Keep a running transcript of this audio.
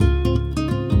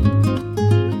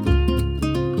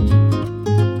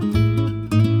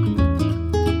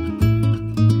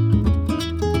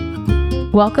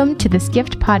Welcome to the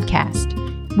Skift Podcast,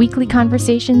 weekly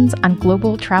conversations on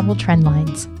global travel trend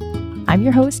lines. I'm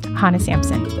your host, Hannah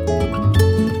Sampson.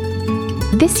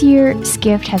 This year,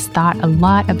 Skift has thought a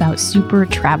lot about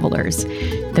Supertravelers,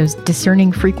 those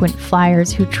discerning frequent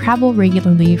flyers who travel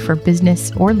regularly for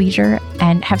business or leisure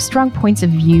and have strong points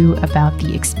of view about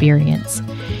the experience.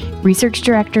 Research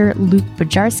Director Luke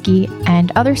Bujarski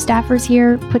and other staffers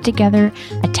here put together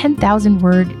a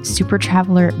 10,000-word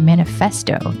Supertraveler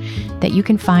manifesto that you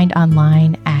can find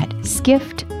online at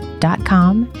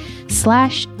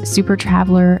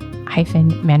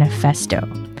skift.com/supertraveler-manifesto.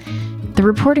 The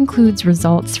report includes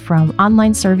results from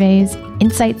online surveys,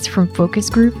 insights from focus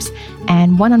groups,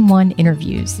 and one-on-one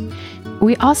interviews.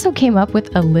 We also came up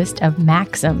with a list of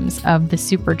maxims of the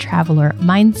Supertraveler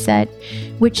mindset,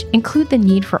 which include the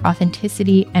need for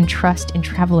authenticity and trust in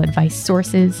travel advice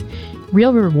sources,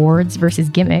 real rewards versus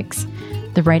gimmicks,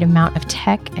 the right amount of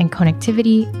tech and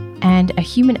connectivity, and a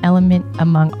human element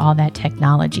among all that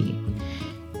technology.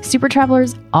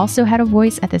 Supertravelers also had a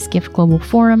voice at the Skift Global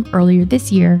Forum earlier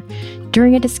this year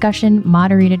during a discussion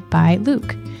moderated by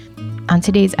Luke. On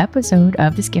today's episode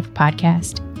of the Skift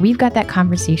Podcast, we've got that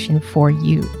conversation for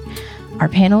you. Our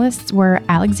panelists were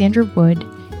Alexandra Wood,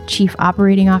 Chief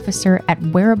Operating Officer at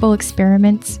Wearable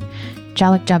Experiments,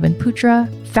 Jalak Jobanputra,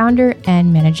 Founder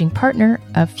and Managing Partner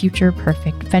of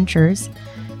FuturePerfect Ventures,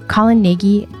 Colin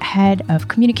Nagy, Head of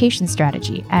Communication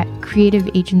Strategy at creative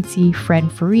agency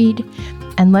Fred Farid,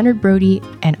 and Leonard Brody,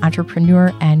 an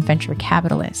entrepreneur and venture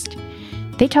capitalist.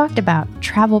 They talked about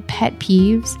travel pet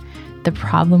peeves, the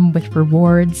problem with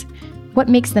rewards, what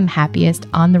makes them happiest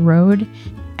on the road,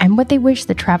 and what they wish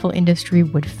the travel industry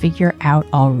would figure out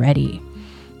already.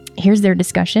 Here's their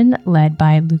discussion, led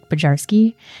by Luke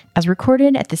Bujarski, as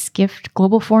recorded at the Skift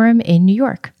Global Forum in New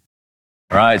York.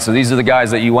 All right, so these are the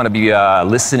guys that you want to be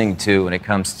listening to when it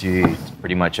comes to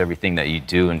pretty much everything that you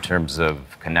do in terms of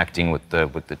connecting with the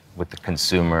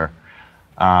consumer,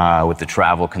 with the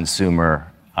travel consumer.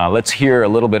 Let's hear a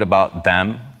little bit about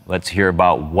them. Let's hear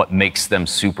about what makes them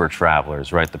super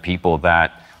travelers, right? The people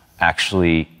that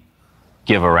actually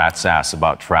give a rat's ass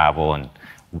about travel and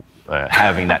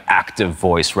having that active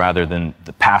voice rather than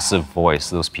the passive voice.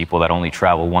 Those people that only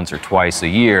travel once or twice a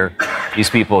year. These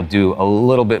people do a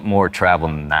little bit more travel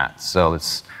than that. So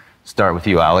let's start with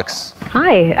you, Alex.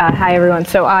 Hi, everyone.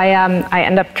 So I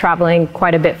end up traveling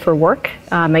quite a bit for work.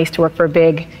 I used to work for a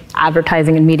big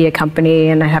advertising and media company,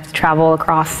 and I have to travel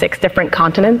across 6 different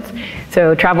continents.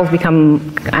 So travel's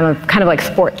become kind of like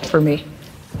sport for me.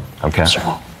 Okay.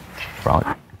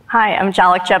 Probably. Hi, I'm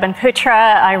Jalak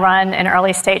Jobanputra. I run an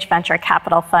early stage venture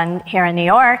capital fund here in New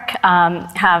York.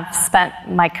 Have spent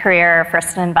my career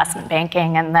first in investment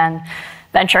banking and then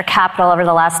venture capital over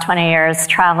the last 20 years,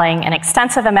 traveling an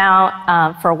extensive amount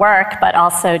for work, but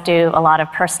also do a lot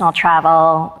of personal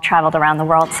travel, traveled around the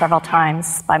world several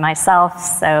times by myself,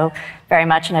 so very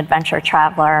much an adventure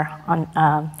traveler on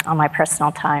my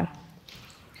personal time.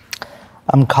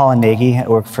 I'm Colin Nagy. I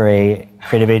work for a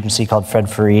creative agency called Fred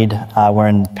Farid. We're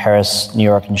in Paris, New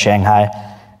York, and Shanghai,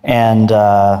 and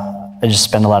I just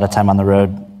spend a lot of time on the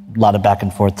road, a lot of back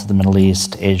and forth to the Middle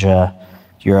East, Asia,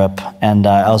 Europe, and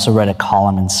I also write a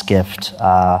column in Skift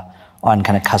on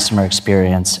kind of customer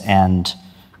experience and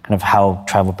kind of how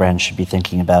travel brands should be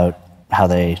thinking about how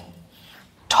they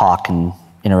talk and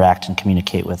interact and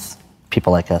communicate with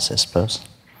people like us, I suppose.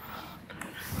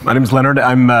 My name is Leonard.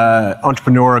 I'm an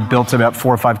entrepreneur. I've built about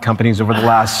 4 or 5 companies over the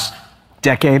last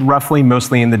decade, roughly,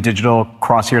 mostly in the digital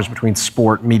crosshairs between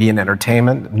sport, media, and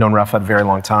entertainment. I've known Rafa a very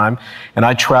long time. And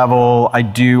I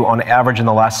do, on average, in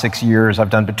the last 6 years, I've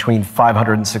done between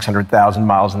 500 and 600,000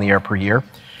 miles in the air per year.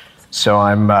 So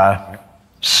I'm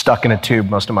stuck in a tube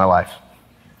most of my life.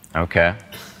 Okay.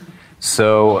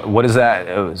 So what is that?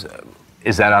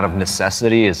 Is that out of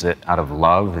necessity? Is it out of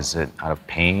love? Is it out of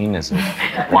pain?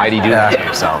 Why do you do that to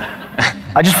yourself?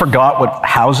 I just forgot what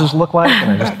houses look like, and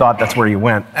I just thought that's where you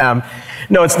went.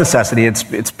 No, it's necessity.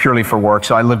 It's purely for work.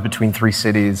 So I live between 3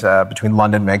 cities, between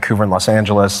London, Vancouver, and Los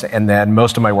Angeles, and then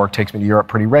most of my work takes me to Europe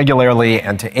pretty regularly,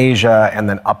 and to Asia, and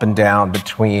then up and down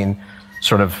between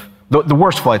sort of... The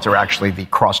worst flights are actually the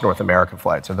cross-North American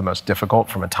flights. They're the most difficult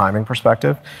from a timing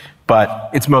perspective, but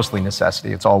it's mostly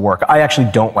necessity. It's all work. I actually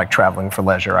don't like traveling for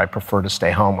leisure. I prefer to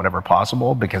stay home whenever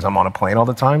possible because I'm on a plane all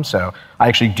the time, so I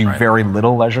actually do very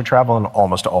little leisure travel and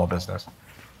almost all business.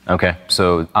 Okay,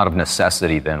 so out of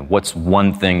necessity then, what's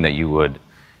one thing that you would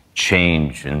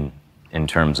change in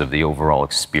terms of the overall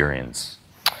experience?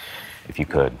 If you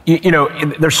could. You know,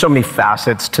 there's so many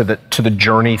facets to the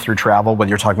journey through travel, whether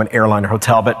you're talking about airline or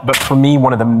hotel, but for me,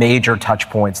 one of the major touch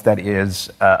points that is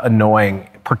annoying,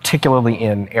 particularly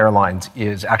in airlines,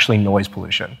 is actually noise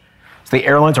pollution. The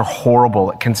airlines are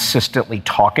horrible at consistently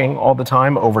talking all the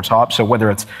time over top. So whether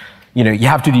it's, you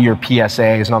have to do your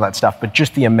PSAs and all that stuff, but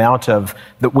just the amount of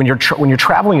that when you're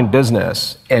traveling in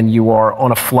business and you are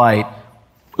on a flight,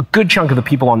 a good chunk of the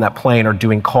people on that plane are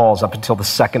doing calls up until the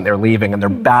second they're leaving, and they're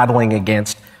battling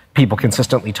against people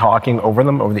consistently talking over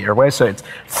them over the airways. So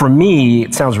for me,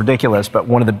 it sounds ridiculous, but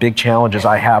one of the big challenges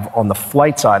I have on the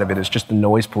flight side of it is just the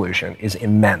noise pollution is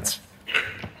immense.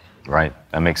 Right,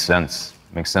 that makes sense.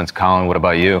 Makes sense. Colin, what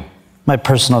about you? My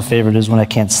personal favorite is when I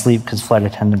can't sleep because flight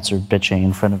attendants are bitching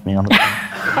in front of me on the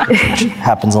plane, which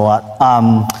happens a lot.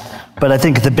 But I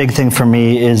think the big thing for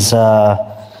me is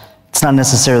it's not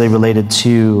necessarily related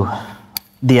to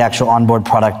the actual onboard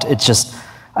product. It's just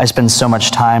I spend so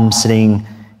much time sitting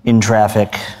in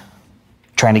traffic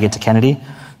trying to get to Kennedy.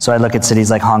 So I look at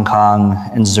cities like Hong Kong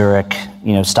and Zurich,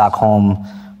 Stockholm,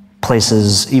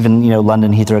 places, even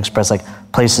London Heathrow Express, like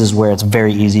places where it's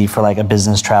very easy for like a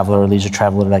business traveler or leisure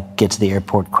traveler to like get to the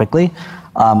airport quickly.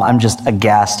 I'm just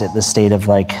aghast at the state of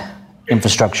like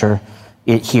infrastructure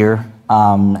here,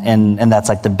 and that's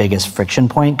like the biggest friction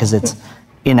point because it's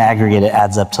in aggregate it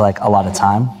adds up to like a lot of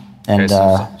time. And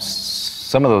so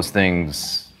some of those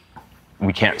things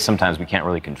sometimes we can't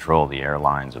really control the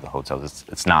airlines or the hotels.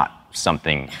 It's not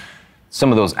something.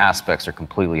 Some of those aspects are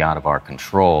completely out of our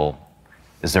control.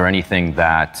 Is there anything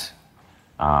that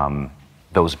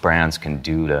those brands can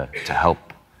do to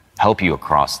help you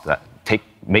across that,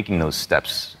 making those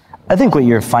steps? I think what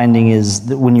you're finding is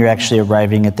that when you're actually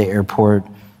arriving at the airport,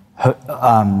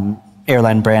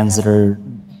 airline brands that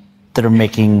are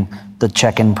making the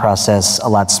check-in process a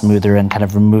lot smoother and kind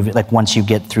of remove it, like once you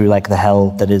get through like the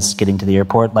hell that is getting to the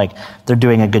airport, like they're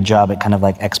doing a good job at kind of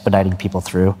like expediting people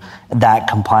through. That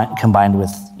combined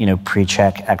with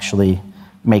pre-check actually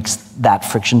makes that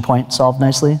friction point solved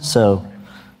nicely. So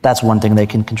that's one thing they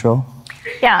can control.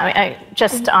 Yeah,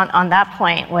 just on that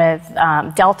point with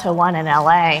Delta One in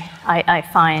LA, I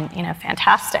find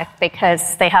fantastic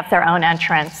because they have their own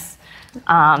entrance,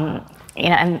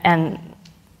 and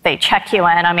they check you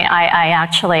in. I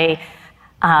actually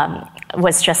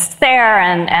was just there,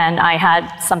 and I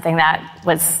had something that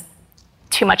was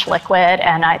too much liquid,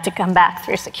 and I had to come back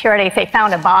through security. They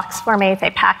found a box for me, they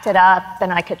packed it up,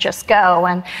 and I could just go.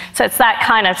 And so it's that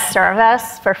kind of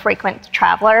service for frequent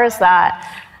travelers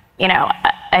that,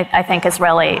 I think is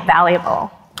really valuable.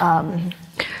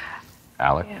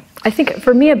 Alec? Yeah. I think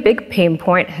for me, a big pain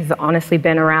point has honestly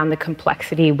been around the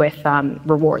complexity with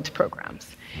rewards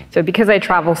programs. So because I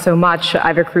travel so much,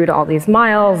 I've accrued all these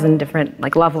miles and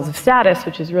different levels of status,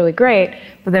 which is really great.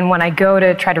 But then when I go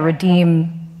to try to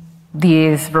redeem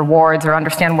these rewards or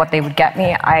understand what they would get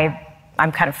me,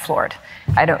 I'm kind of floored.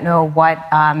 I don't know what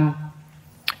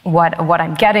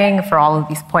I'm getting for all of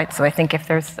these points. So I think if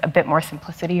there's a bit more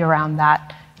simplicity around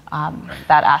that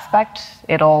aspect,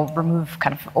 it'll remove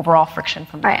kind of overall friction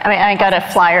from right. I go to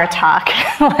Flyer Talk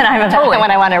when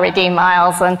I want to redeem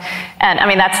miles, and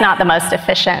that's not the most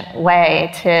efficient way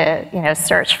to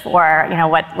search for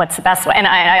what's the best way. And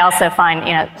I also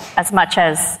find as much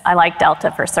as I like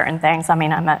Delta for certain things, I'm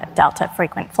a Delta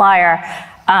frequent flyer.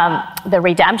 The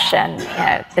redemption,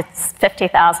 it's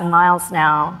 50,000 miles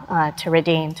now to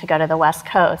redeem to go to the West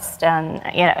Coast, and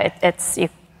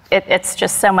it's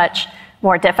just so much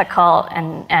more difficult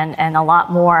and a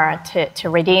lot more to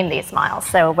redeem these miles.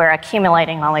 So we're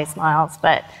accumulating all these miles,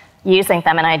 but using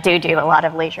them, and I do a lot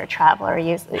of leisure travel, or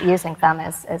using them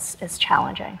is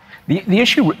challenging. The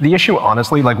issue,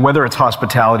 honestly, like whether it's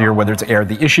hospitality or whether it's air,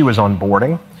 the issue is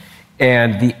onboarding.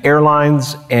 And the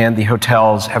airlines and the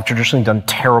hotels have traditionally done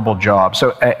terrible jobs.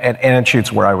 So at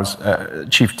Anschutz, where I was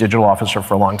chief digital officer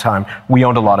for a long time, we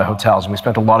owned a lot of hotels, and we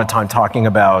spent a lot of time talking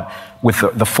about, with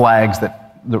the flags that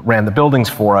ran the buildings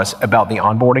for us, about the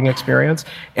onboarding experience.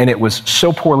 And it was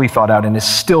so poorly thought out, and is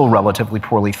still relatively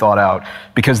poorly thought out,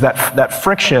 because that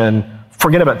friction,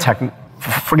 forget about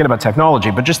technology,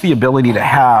 but just the ability to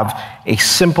have a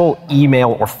simple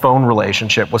email or phone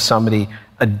relationship with somebody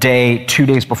a day, 2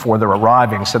 days before they're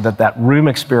arriving, so that room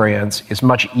experience is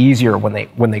much easier when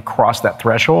they cross that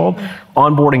threshold.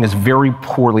 Onboarding is very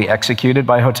poorly executed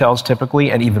by hotels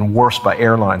typically, and even worse by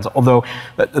airlines. Although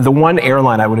the one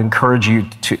airline I would encourage you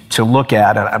to look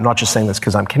at, and I'm not just saying this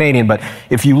because I'm Canadian, but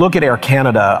if you look at Air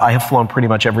Canada, I have flown pretty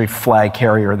much every flag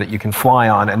carrier that you can fly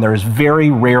on, and there is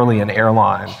very rarely an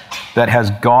airline that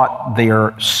has got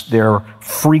their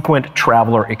frequent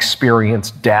traveler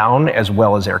experience down as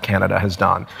well as Air Canada has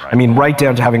done. Right. Right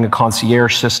down to having a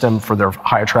concierge system for their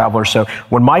higher travelers. So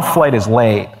when my flight is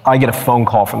late, I get a phone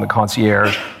call from the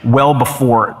concierge well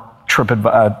before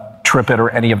TripIt or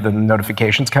any of the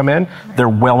notifications come in, they're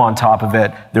well on top of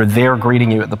it. They're there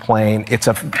greeting you at the plane. It's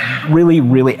a really,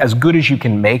 really, as good as you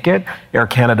can make it, Air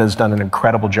Canada has done an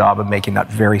incredible job of making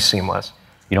that very seamless.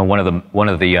 You know, one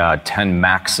of the 10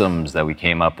 maxims that we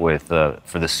came up with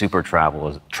for the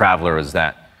Supertraveler is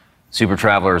that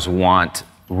Supertravelers want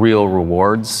real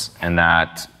rewards, and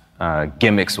that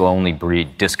gimmicks will only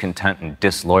breed discontent and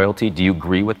disloyalty. Do you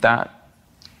agree with that?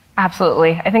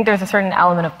 Absolutely. I think there's a certain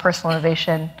element of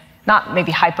personalization, not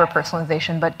maybe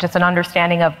hyper-personalization, but just an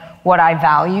understanding of what I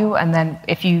value, and then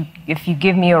if you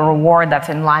give me a reward that's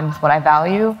in line with what I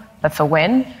value, that's a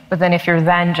win. But then if you're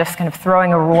then just kind of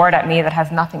throwing a reward at me that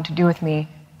has nothing to do with me,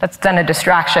 that's then a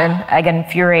distraction. I get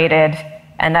infuriated,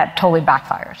 and that totally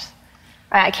backfires.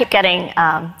 I keep getting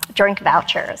drink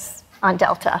vouchers on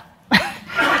Delta.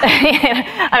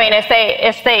 I mean,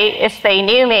 if they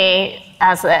knew me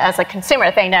as a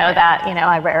consumer, they know that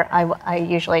I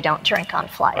usually don't drink on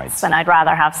flights, and I'd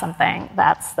rather have something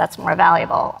that's more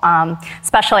valuable,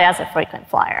 especially as a frequent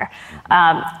flyer.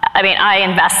 I mean, I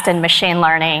invest in machine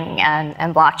learning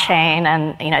and blockchain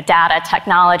and data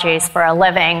technologies for a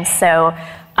living, so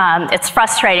it's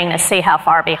frustrating to see how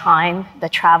far behind the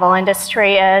travel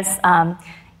industry is,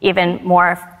 even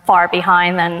more far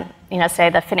behind than say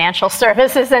the financial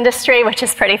services industry, which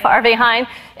is pretty far behind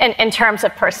in terms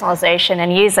of personalization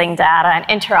and using data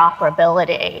and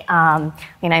interoperability.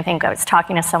 I think I was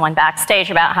talking to someone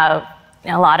backstage about how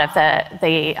a lot of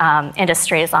the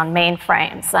industry is on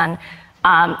mainframes, and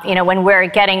when we're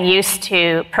getting used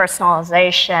to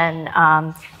personalization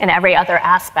in every other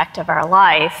aspect of our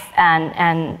life,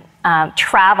 and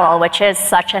travel, which is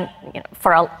such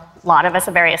for a lot of us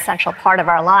a very essential part of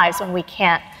our lives, when we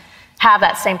can't have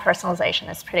that same personalization,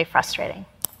 is pretty frustrating.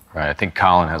 Right. I think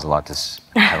Colin has a lot to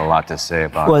say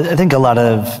about it. Well, I think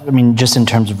just in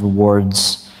terms of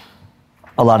rewards,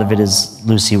 a lot of it is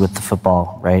Lucy with the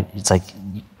football, right? It's like,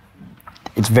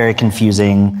 it's very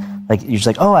confusing. Like, you're just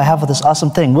like, oh, I have this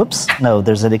awesome thing. Whoops. No,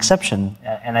 there's an exception.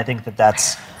 And I think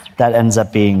that ends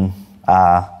up being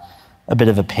a bit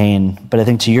of a pain. But I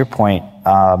think to your point,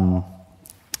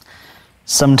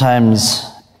 sometimes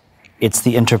it's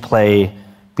the interplay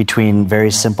between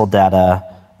very simple data,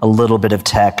 a little bit of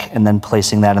tech, and then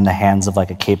placing that in the hands of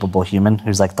like a capable human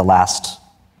who's like the last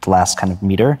kind of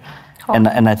meter. Cool.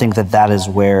 And I think that is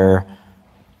where,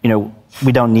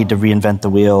 we don't need to reinvent the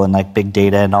wheel, and like big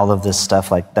data and all of this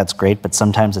stuff, like that's great, but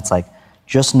sometimes it's like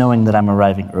just knowing that I'm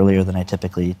arriving earlier than I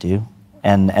typically do,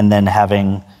 and then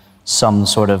having some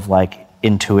sort of like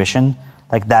intuition,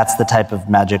 like that's the type of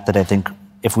magic that I think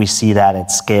if we see that at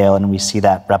scale and we see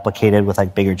that replicated with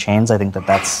like bigger chains, I think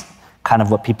that's kind of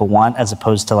what people want, as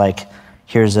opposed to like,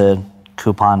 here's a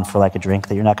coupon for like a drink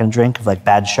that you're not going to drink, of like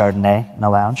bad Chardonnay in a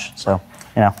lounge. So,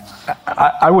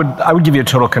 I would give you a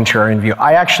total contrarian view.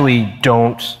 I actually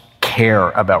don't care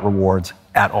about rewards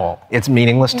at all. It's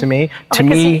meaningless to me. To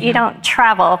me, you don't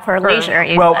travel for leisure.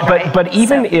 But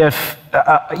even if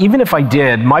I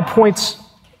did, my points,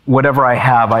 whatever I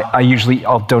have,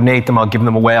 I'll donate them, I'll give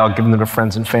them away, I'll give them to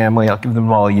friends and family, I'll give them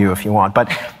to all of you if you want. But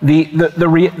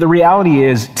the reality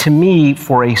is, to me,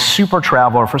 for a super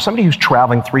traveler, for somebody who's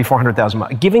traveling 300,000-400,000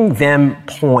 miles, giving them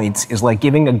points is like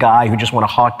giving a guy who just won a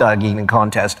hot dog eating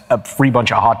contest a free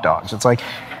bunch of hot dogs. It's like,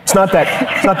 it's not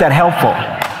that helpful.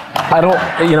 I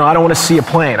don't want to see a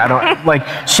plane.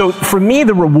 So for me,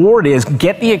 the reward is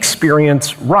get the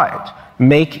experience right.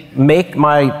 Make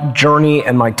my journey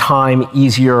and my time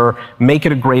easier, make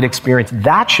it a great experience.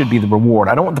 That should be the reward.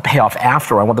 I don't want the payoff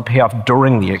after, I want the payoff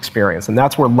during the experience. And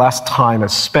that's where less time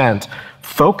is spent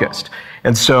focused.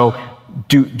 And so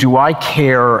do I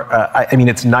care?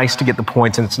 It's nice to get the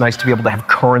points, and it's nice to be able to have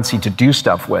currency to do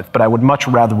stuff with, but I would much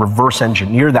rather reverse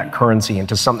engineer that currency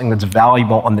into something that's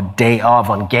valuable on the day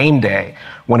of, on game day,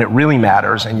 when it really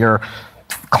matters, and your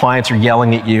clients are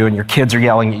yelling at you, and your kids are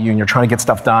yelling at you, and you're trying to get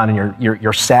stuff done, and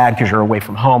you're sad because you're away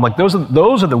from home. Like those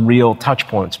are the real touch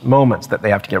points, moments that they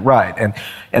have to get right,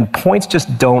 and points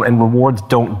just don't, and rewards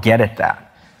don't get at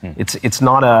that. It's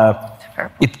not a.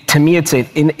 To me, it's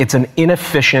an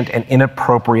inefficient and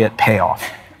inappropriate payoff.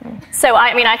 So,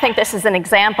 I think this is an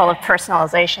example of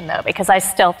personalization, though, because I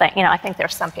still think, I think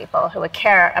there's some people who would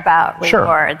care about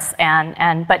rewards,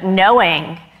 sure. But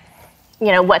knowing,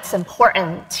 what's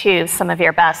important to some of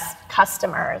your best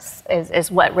customers is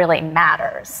what really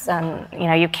matters. And,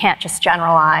 you can't just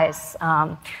generalize,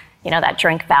 that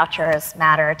drink vouchers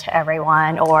matter to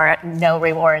everyone, or no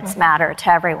rewards matter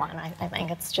to everyone. I think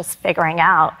it's just figuring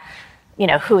out,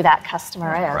 who that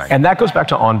customer is. Right. And that goes back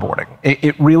to onboarding.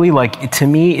 It really, to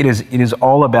me, it is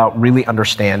all about really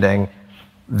understanding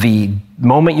the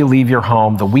moment you leave your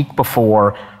home, the week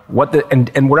before,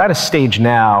 and we're at a stage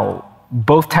now,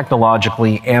 both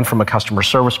technologically and from a customer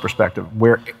service perspective,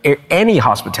 where any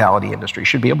hospitality industry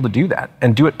should be able to do that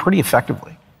and do it pretty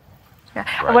effectively. Yeah.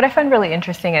 Right. What I find really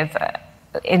interesting is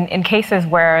in cases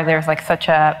where there's like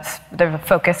there's a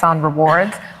focus on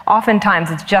rewards, oftentimes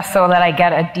it's just so that I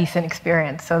get a decent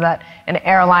experience, so that an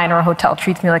airline or a hotel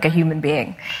treats me like a human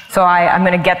being. So I'm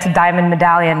going to get to Diamond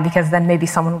Medallion because then maybe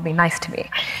someone will be nice to me.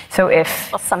 So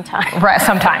sometimes. Right,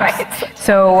 sometimes. Right.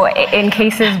 So in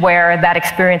cases where that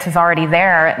experience is already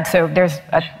there, and so there's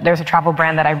a travel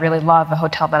brand that I really love, a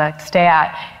hotel that I stay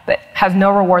at, that has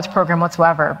no rewards program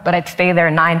whatsoever, but I'd stay there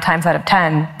 9 times out of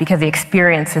 10 because the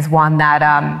experience is one that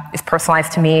is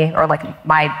personalized to me or like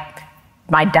my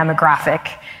demographic,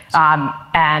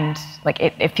 and like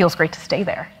it feels great to stay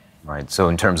there. Right. So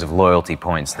in terms of loyalty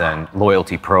points, then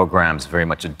loyalty programs very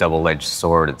much a double-edged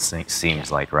sword. It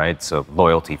seems like, right? So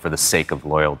loyalty for the sake of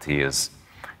loyalty it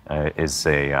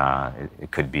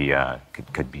could be a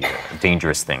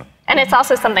dangerous thing. And it's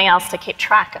also something else to keep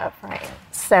track of, right?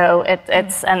 So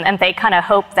it's and they kind of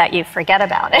hope that you forget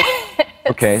about it.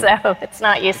 Okay. So it's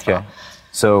not useful. Okay.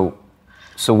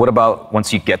 So what about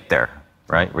once you get there,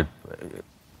 right?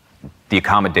 The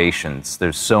accommodations.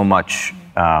 There's so much.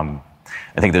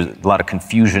 I think there's a lot of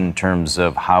confusion in terms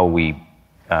of how we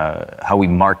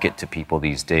market to people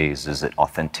these days. Is it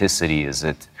authenticity? Is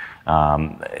it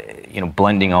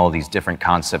blending all these different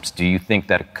concepts? Do you think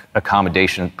that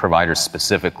accommodation providers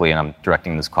specifically, and I'm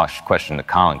directing this question to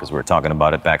Colin because we were talking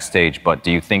about it backstage, but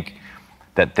do you think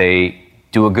that they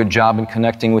do a good job in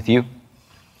connecting with you?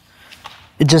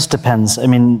 It just depends. I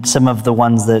mean, some of the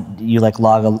ones that you like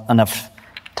log enough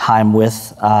time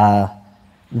with,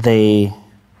 the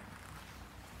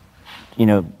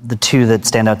two that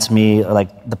stand out to me are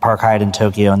like the Park Hyatt in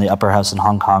Tokyo and the Upper House in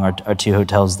Hong Kong are two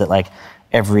hotels that like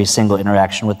every single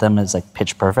interaction with them is like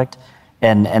pitch perfect.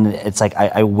 And it's like,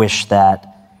 I wish that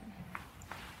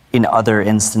in other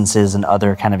instances and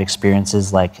other kind of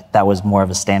experiences, like that was more of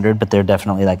a standard, but they're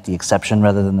definitely like the exception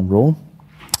rather than the rule.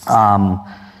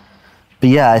 But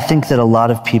yeah, I think that a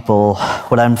lot of people,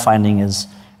 what I'm finding is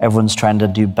everyone's trying to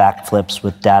do backflips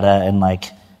with data and like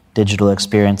digital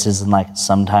experiences, and like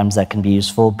sometimes that can be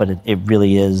useful, but it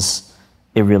really is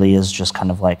just kind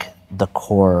of like the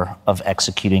core of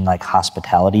executing like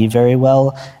hospitality very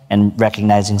well and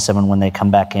recognizing someone when they come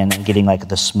back in and getting like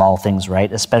the small things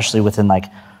right, especially within like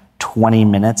 20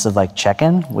 minutes of like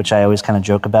check-in, which I always kind of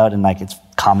joke about, and like it's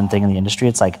a common thing in the industry.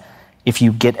 It's like if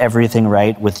you get everything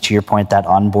right with, to your point, that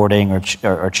onboarding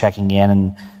or checking in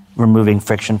and removing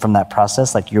friction from that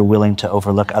process, like you're willing to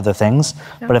overlook other things.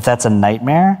 Yeah. But if that's a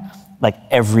nightmare, like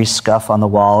every scuff on the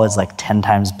wall is like 10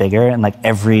 times bigger, and like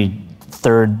every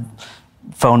third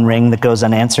phone ring that goes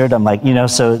unanswered, I'm like,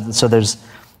 so there's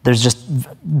just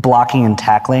blocking and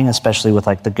tackling, especially with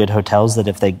like the good hotels, that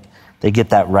if they get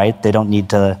that right, they don't need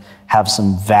to have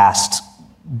some vast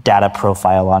data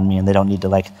profile on me, and they don't need to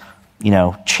like,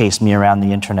 chase me around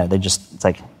the internet. It's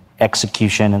like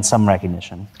execution and some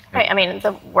recognition. Right. I mean,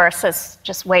 the worst is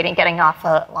just getting off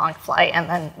a long flight and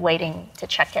then waiting to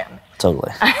check in.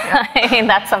 Totally. I mean,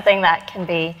 that's something that can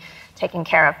be taken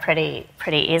care of pretty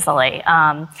easily.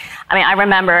 I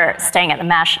remember staying at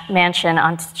the mansion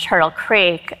on Turtle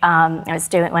Creek. When I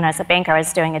was a banker, I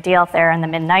was doing a deal there in the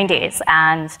mid-90s,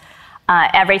 and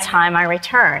every time I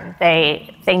returned,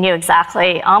 they knew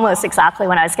almost exactly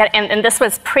when I was getting, and this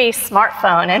was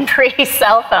pre-smartphone and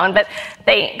pre-cell phone, but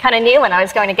they kind of knew when I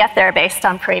was going to get there based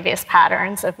on previous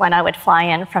patterns of when I would fly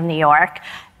in from New York.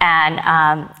 And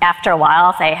after a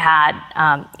while, they had,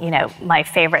 my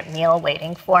favorite meal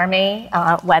waiting for me,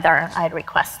 whether I'd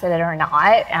requested it or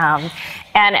not.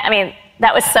 And I mean,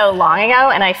 that was so long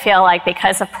ago, and I feel like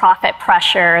because of profit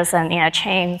pressures and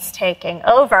chains taking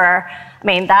over, I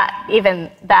mean,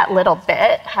 that little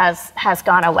bit has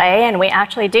gone away, and we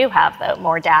actually do have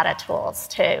more data tools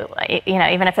too.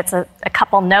 Even if it's a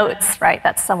couple notes, right,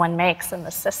 that someone makes in the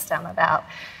system about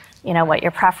what your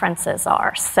preferences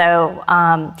are. So,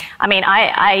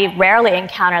 I rarely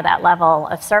encounter that level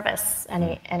of service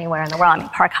anywhere in the world. I mean,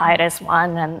 Park Hyatt is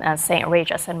one, and St.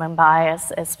 Regis in Mumbai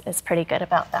is pretty good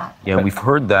about that. Yeah, we've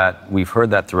heard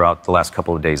that throughout the last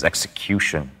couple of days.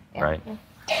 Execution, yeah. Right?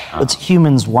 It's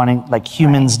humans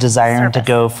desiring service. To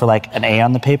go for like an A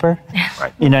on the paper.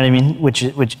 Right. You know what I mean? Which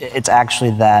it's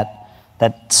actually that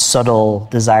subtle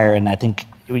desire, and I think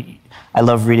I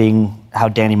love reading how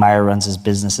Danny Meyer runs his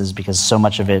businesses, because so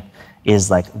much of it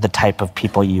is like the type of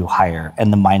people you hire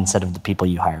and the mindset of the people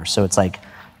you hire. So it's like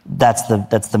that's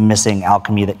the missing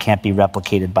alchemy that can't be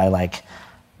replicated by like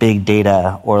big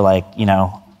data or like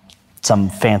some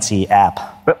fancy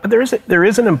app. But there is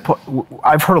an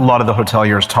I've heard a lot of the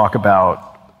hoteliers talk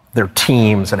about their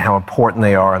teams and how important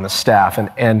they are and the staff.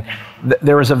 And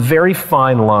there is a very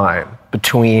fine line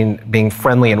between being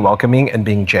friendly and welcoming and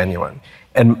being genuine.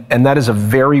 And that is a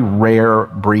very rare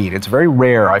breed. It's very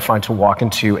rare, I find, to walk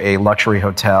into a luxury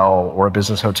hotel or a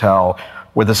business hotel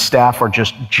where the staff are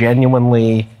just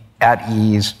genuinely at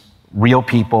ease, real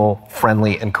people,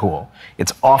 friendly and cool.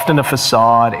 It's often a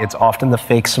facade, it's often the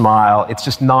fake smile,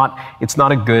 it's not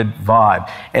a good vibe.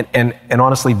 And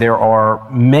honestly, there are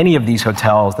many of these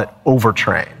hotels that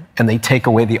overtrain and they take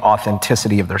away the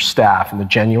authenticity of their staff and the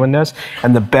genuineness.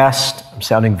 And the best, I'm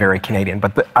sounding very Canadian,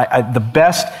 but the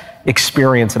best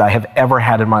experience that I have ever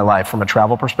had in my life from a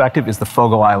travel perspective is the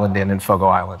Fogo Island Inn in Fogo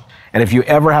Island. And if you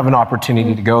ever have an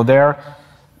opportunity to go there,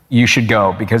 you should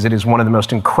go, because it is one of the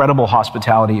most incredible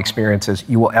hospitality experiences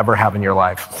you will ever have in your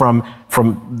life. From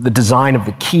the design of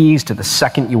the keys to the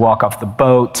second you walk off the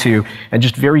boat and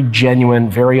just very genuine,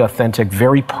 very authentic,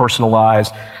 very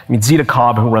personalized. I mean, Zita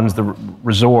Cobb, who runs the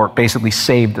resort, basically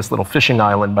saved this little fishing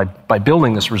island by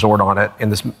building this resort on it in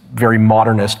this very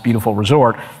modernist, beautiful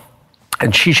resort.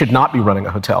 And she should not be running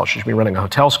a hotel. She should be running a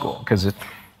hotel school, because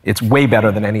it's way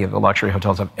better than any of the luxury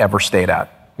hotels I've ever stayed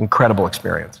at. Incredible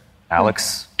experience.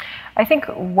 Alex? I think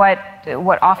what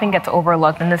often gets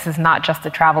overlooked, and this is not just the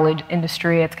travel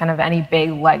industry, it's kind of any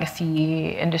big legacy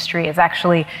industry, is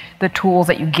actually the tools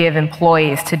that you give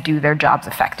employees to do their jobs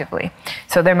effectively.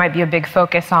 So there might be a big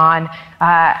focus on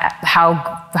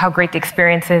how great the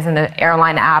experience is in the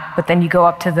airline app, but then you go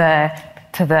up to the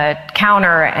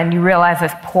counter and you realize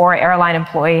this poor airline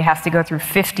employee has to go through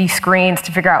 50 screens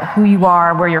to figure out who you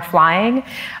are, where you're flying.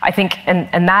 I think,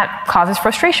 and that causes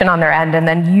frustration on their end, and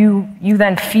then you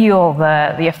then feel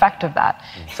the effect of that.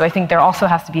 So I think there also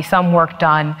has to be some work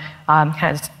done,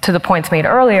 kind of to the points made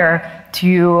earlier,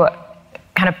 to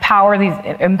kind of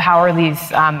empower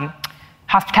these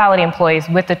hospitality employees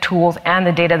with the tools and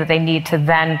the data that they need to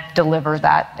then deliver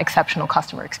that exceptional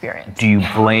customer experience. Do you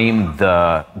blame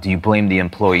the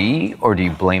employee, or do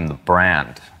you blame the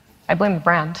brand? I blame the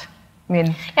brand. I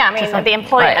mean, the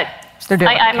employee. Right.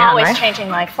 I'm always changing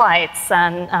my flights,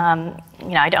 and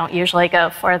I don't usually go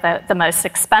for the most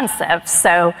expensive.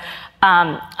 So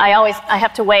I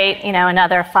have to wait,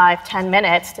 another 5-10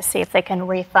 minutes to see if they can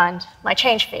refund my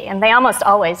change fee, and they almost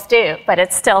always do. But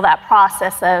it's still that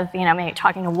process of maybe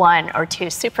talking to one or two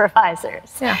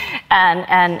supervisors,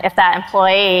 and if that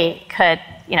employee could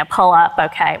pull up,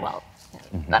 okay, well,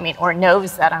 or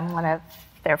knows that I'm one of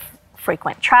their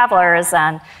frequent travelers,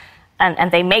 and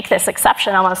they make this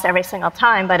exception almost every single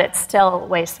time, but it still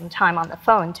wastes some time on the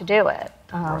phone to do it.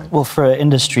 Well, for an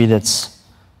industry that's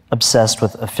obsessed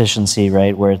with efficiency,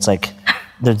 right? Where it's like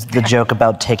the joke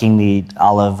about taking the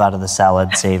olive out of the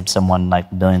salad saved someone like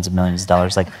millions and millions of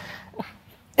dollars.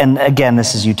 And again,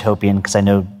 this is utopian because I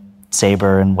know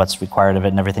Sabre and what's required of it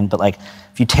and everything. But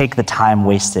if you take the time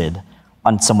wasted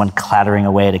on someone clattering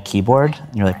away at a keyboard,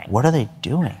 and you're like, what are they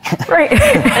doing? Right.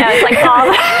 It's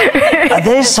like Are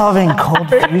they solving cold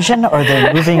fusion, or are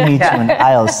they moving me to an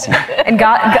aisle seat? And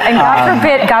God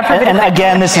forbid. And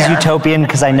again, this is utopian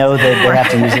because I know that they have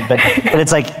to use it, but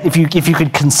it's like if you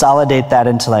could consolidate that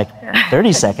into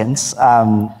 30 seconds,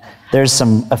 there's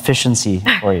some efficiency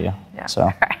for you. Yeah.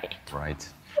 So. Right.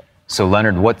 So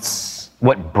Leonard,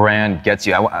 what brand gets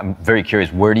you? I'm very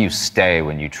curious. Where do you stay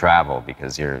when you travel?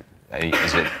 Because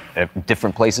is it at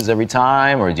different places every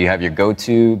time, or do you have your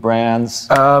go-to brands?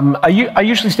 I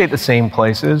usually stay at the same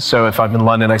places. So if I'm in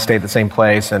London, I stay at the same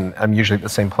place, and I'm usually at the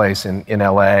same place in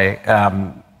LA.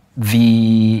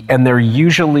 And they're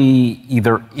usually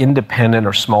either independent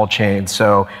or small chains.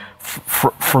 So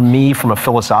for me, from a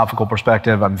philosophical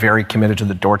perspective, I'm very committed to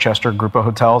the Dorchester group of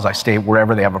hotels. I stay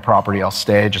wherever they have a property, I'll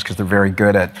stay, just because they're very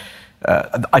good at.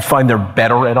 I find they're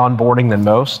better at onboarding than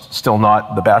most. Still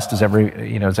not the best, as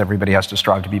everybody has to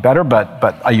strive to be better.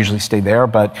 But I usually stay there.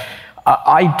 But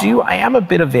I am a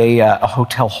bit of a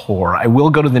hotel whore. I will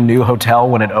go to the new hotel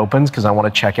when it opens because I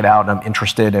want to check it out and I'm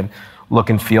interested in look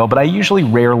and feel. But I usually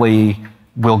rarely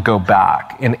will go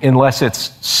back, unless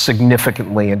it's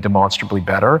significantly and demonstrably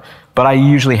better. But I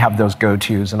usually have those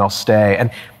go-tos and I'll stay.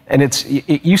 And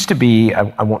it used to be,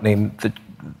 I won't name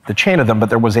the chain of them, but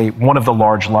there was one of the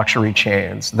large luxury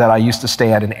chains that I used to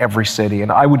stay at in every city,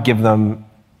 and I would give them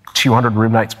 200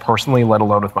 room nights personally, let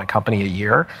alone with my company, a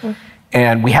year.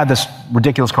 And we had this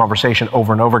ridiculous conversation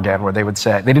over and over again where they would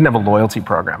say, they didn't have a loyalty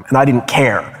program, and I didn't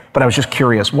care, but I was just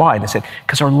curious why. And they said,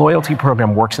 because our loyalty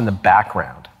program works in the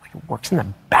background. It works in the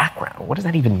background. What does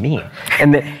that even mean?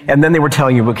 And then they were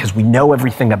telling you, because we know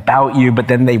everything about you, but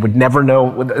then they would never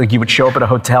know, you would show up at a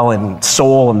hotel in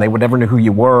Seoul and they would never know who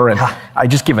you were. And I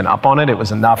just given up on it. It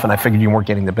was enough, and I figured you weren't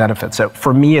getting the benefit. So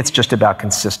for me, it's just about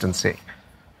consistency.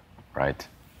 Right.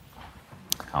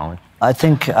 Colin? I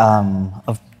think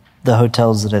of the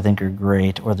hotels that I think are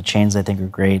great, or the chains I think are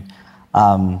great.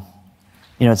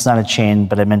 It's not a chain,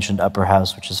 but I mentioned Upper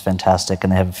House, which is fantastic,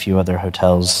 and they have a few other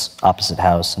hotels, Opposite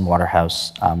House and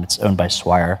Waterhouse. It's owned by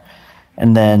Swire.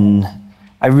 And then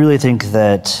I really think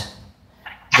that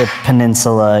the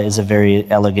Peninsula is a very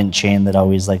elegant chain that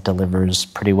always delivers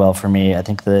pretty well for me. I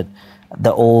think that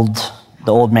the old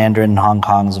Mandarin in Hong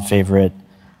Kong is a favorite.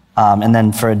 And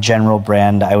then for a general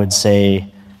brand, I would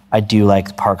say I do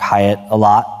like Park Hyatt a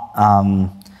lot.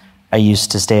 I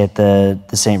used to stay at the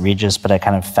St. Regis, but I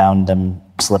kind of found them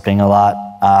slipping a lot.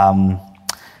 And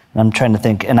I'm trying to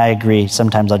think, and I agree,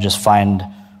 sometimes I'll just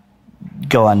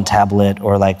go on tablet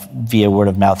or via word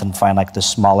of mouth and find the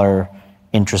smaller,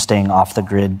 interesting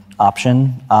off-the-grid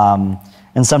option.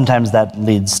 And sometimes that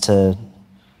leads to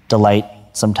delight,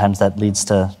 sometimes that leads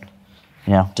to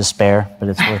despair, but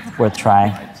it's worth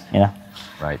trying.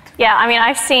 Right. Yeah, I mean,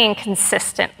 I've seen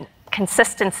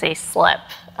consistency slip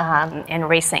in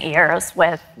recent years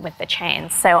with the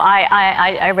chains. So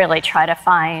I really try to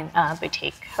find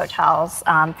boutique hotels,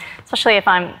 especially if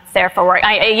I'm there for work.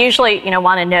 I usually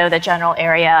want to know the general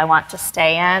area I want to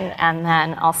stay in, and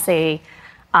then I'll see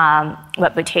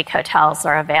what boutique hotels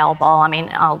are available. I mean,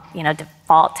 I'll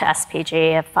default to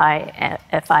SPG if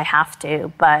I have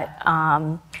to, but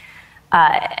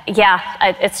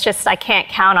it's just I can't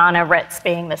count on a Ritz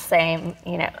being the same,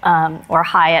 or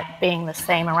Hyatt being the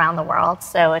same around the world.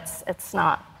 So it's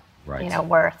not,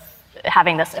 worth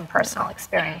having this impersonal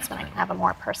experience when I can have a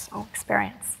more personal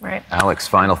experience. Right. Alex,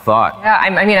 final thought. Yeah,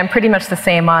 I'm pretty much the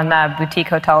same on boutique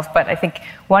hotels, but I think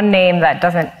one name that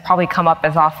doesn't probably come up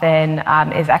as often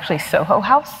is actually Soho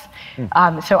House.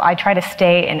 So I try to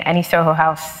stay in any Soho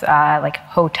House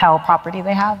hotel property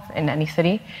they have in any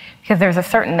city, because there's a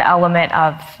certain element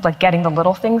of getting the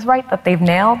little things right that they've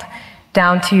nailed,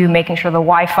 down to making sure the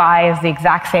Wi-Fi is the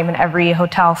exact same in every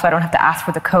hotel, so I don't have to ask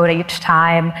for the code each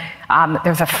time.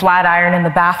 There's a flat iron in the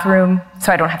bathroom,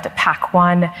 so I don't have to pack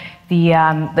one.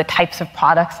 The types of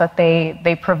products that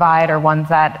they provide are ones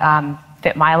that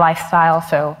fit my lifestyle.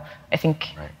 So I think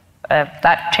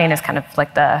that chain is kind of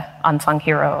the unsung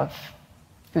hero of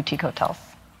boutique hotels.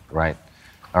 Right.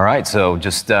 All right. So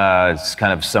just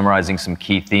kind of summarizing some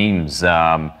key themes.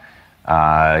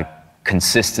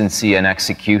 Consistency and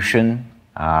execution,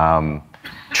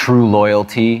 true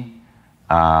loyalty.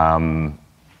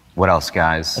 What else,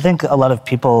 guys? I think a lot of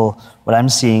people, what I'm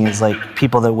seeing is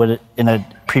people that would in a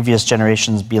previous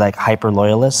generations be hyper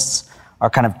loyalists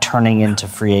are kind of turning into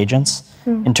free agents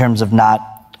in terms of not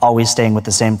always staying with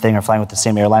the same thing or flying with the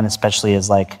same airline, especially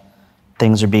as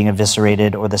things are being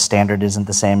eviscerated or the standard isn't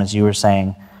the same as you were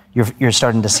saying. You're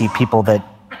starting to see people that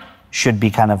should be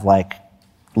kind of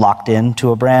locked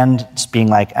into a brand, just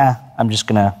being I'm just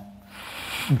gonna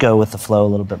go with the flow a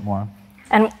little bit more.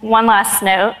 And one last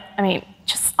note,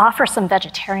 just offer some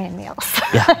vegetarian meals.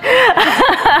 Yeah.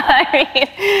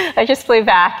 I just flew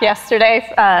back yesterday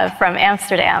from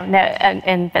Amsterdam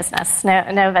in business.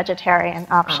 No vegetarian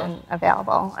option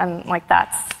available. And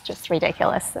that's just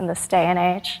ridiculous in this day and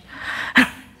age.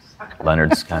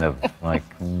 Leonard's kind of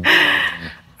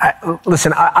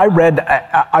Listen, I read,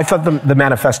 I thought the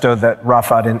manifesto that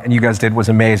Rafat and you guys did was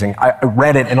amazing. I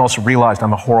read it and also realized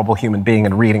I'm a horrible human being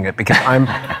in reading it, because I'm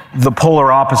the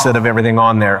polar opposite of everything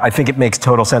on there. I think it makes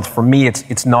total sense. For me,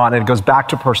 it's not, and it goes back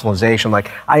to personalization.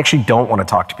 I actually don't want to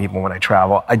talk to people when I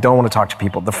travel. I don't want to talk to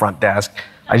people at the front desk.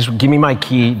 I just give me my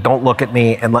key, don't look at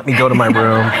me, and let me go to my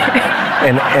room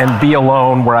and be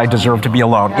alone where I deserve to be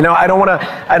alone. I don't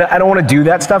want to do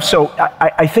that stuff. So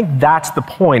I think that's the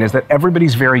point, is that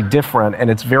everybody's very different, and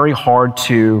it's very hard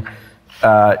to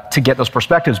get those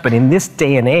perspectives. But in this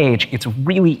day and age, it's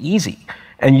really easy.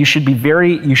 And you should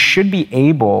be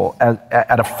able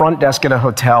at a front desk in a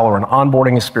hotel or an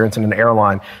onboarding experience in an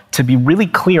airline to be really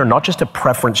clear, not just a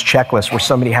preference checklist where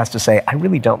somebody has to say, I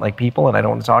really don't like people and I don't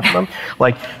want to talk to them.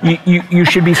 You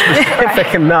should be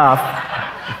specific enough.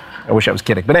 I wish I was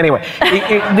kidding. But anyway,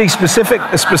 be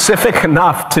specific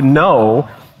enough to know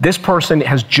this person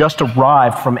has just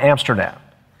arrived from Amsterdam,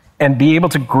 and be able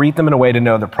to greet them in a way to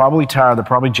know they're probably tired, they're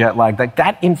probably jet lagged.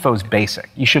 That info is basic.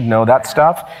 You should know that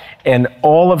stuff. And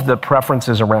all of the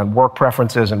preferences around work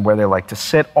preferences and where they like to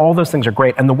sit, all those things are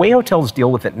great. And the way hotels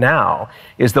deal with it now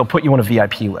is they'll put you on a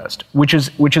VIP list, which is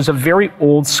a very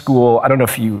old school, I don't know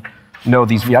if you know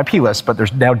these VIP lists, but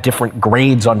there's now different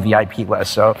grades on VIP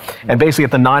lists. So, and basically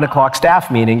at the 9:00 staff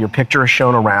meeting, your picture is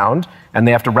shown around and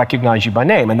they have to recognize you by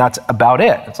name, and that's about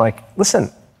it. It's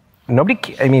listen,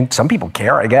 some people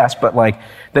care, I guess, but like,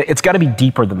 it's got to be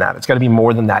deeper than that. It's got to be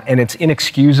more than that. And it's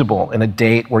inexcusable in a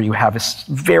date where you have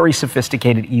very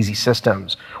sophisticated, easy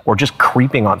systems, or just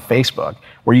creeping on Facebook,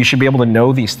 where you should be able to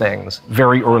know these things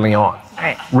very early on.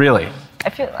 Right. Really. I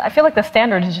feel like the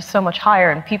standard is just so much higher,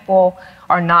 and people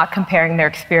are not comparing their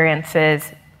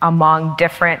experiences among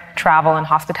different travel and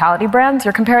hospitality brands.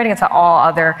 You're comparing it to all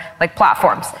other like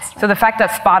platforms. So the fact that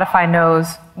Spotify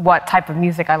knows what type of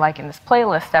music I like in this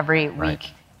playlist every week,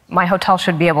 my hotel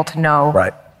should be able to know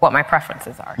what my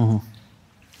preferences are. Mm-hmm.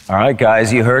 All right,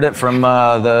 guys, you heard it from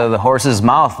the horse's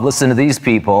mouth. Listen to these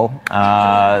people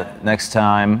next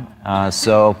time.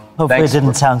 So hopefully it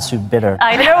didn't sound too bitter.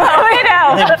 I know.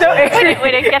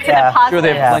 We didn't get to the positive. I'm sure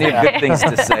they have plenty of good things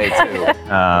to say, too.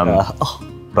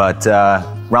 But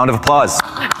round of applause.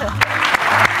 Thanks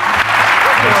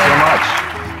so much.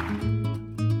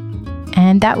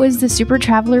 And that was the Super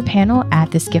Traveler panel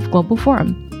at the Skift Global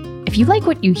Forum. If you like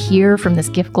what you hear from the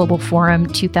Skift Global Forum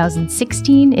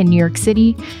 2016 in New York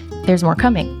City, there's more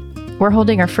coming. We're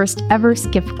holding our first ever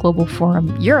Skift Global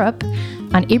Forum Europe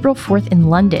on April 4th in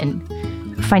London.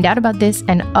 Find out about this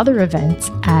and other events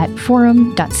at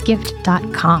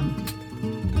forum.skift.com.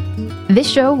 This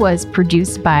show was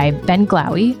produced by Ben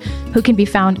Glowy, who can be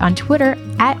found on Twitter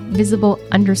at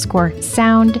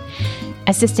visible_sound.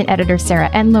 Assistant editor Sarah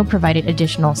Enlow provided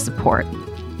additional support.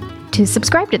 To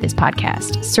subscribe to this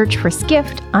podcast, search for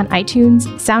Skift on iTunes,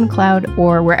 SoundCloud,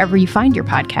 or wherever you find your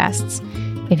podcasts.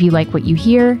 If you like what you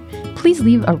hear, please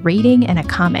leave a rating and a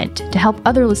comment to help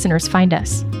other listeners find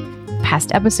us.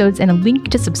 Past episodes and a link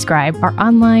to subscribe are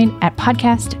online at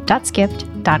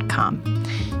podcast.skift.com.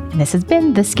 And this has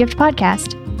been the Skift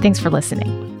Podcast. Thanks for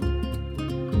listening.